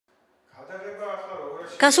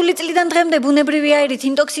გასული წლიდან დღემდე ბუნებრივი აირით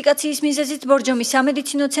ინტოქსიკაციის მიზეზით ბორჯომის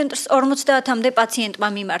სამედიცინო ცენტრს 50-მდე პაციენტმა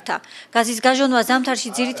მიმართა. გაზის გაჟონვა ზამთარში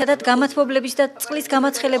ძირითადად გამათბობლების და წყლის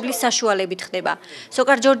გამაცხელებლის საშუალებით ხდება.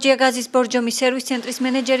 სოკარ ჯორჯია გაზის ბორჯომის სერვის ცენტრის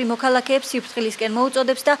მენეჯერი მოქალაქეებს სიფრთხილისკენ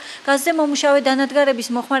მოუწოდებს და გაზზე მომუშავე დანადგარების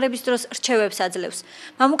მოხმარების დროს რჩევებს აძლევს.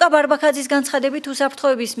 მამუკა ბარბაქაძის განცხადებით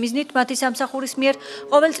უსაფრთხოების მიზნით მათი სამსახურის მიერ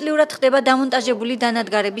ყოველწლიურად ხდება დამონტაჟებული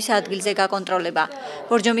დანადგარების ადგილზე გაკონტროლება.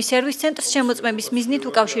 ბორჯომის სერვის ცენტრს შემოწმების მიზნით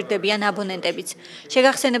უკავშირდებიან აბონენტებიც.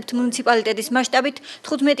 შეგახსენებთ, მუნიციპალიტეტის მასშტაბით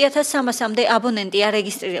 15300-მდე აბონენტია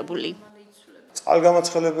რეგისტრირებული.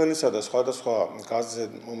 წყალგამაცხელებელისა და სხვადასხვა გაზზე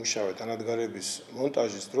მომუშავე დანადგარების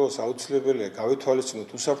მონტაჟის დროს აუცილებელია გავითვალისწინოთ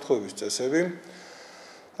უსაფრთხოების წესები.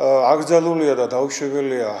 აკრძალულია და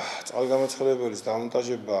დაუშვებელია წყალგამაცხელებელის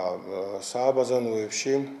დამონტაჟება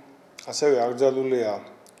სააბაზანოებში, ასევე აკრძალულია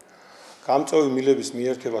გამწვევი მილების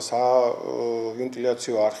მიერთება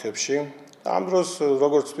სავენტილიაციო არხებში. ამ დროს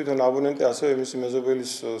როგორც თვითონ აბონენტი, ასევე მისი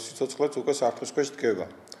მეზობელის სიცოცხლეც უკვე საფრთხის ქვეშ დგება.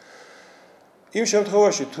 იმ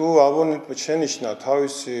შემთხვევაში, თუ აბონენტმა შენიშნა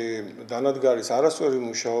თავისი დანადგარის არასწორი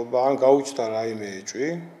მუშაობა ან გაუჩნდა რაიმე ეჭვი,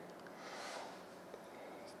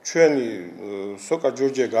 ჩვენი სოკარ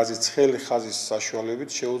ჯორჯია გაზის ცხელი ხაზის საშუალებით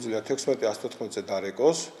შეუძლიათ 16-114-ზე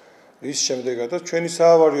დარეკოს, რის შემდეგაც ჩვენი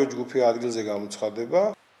საავარიო ჯგუფი ადგილზე გამოცხადდება.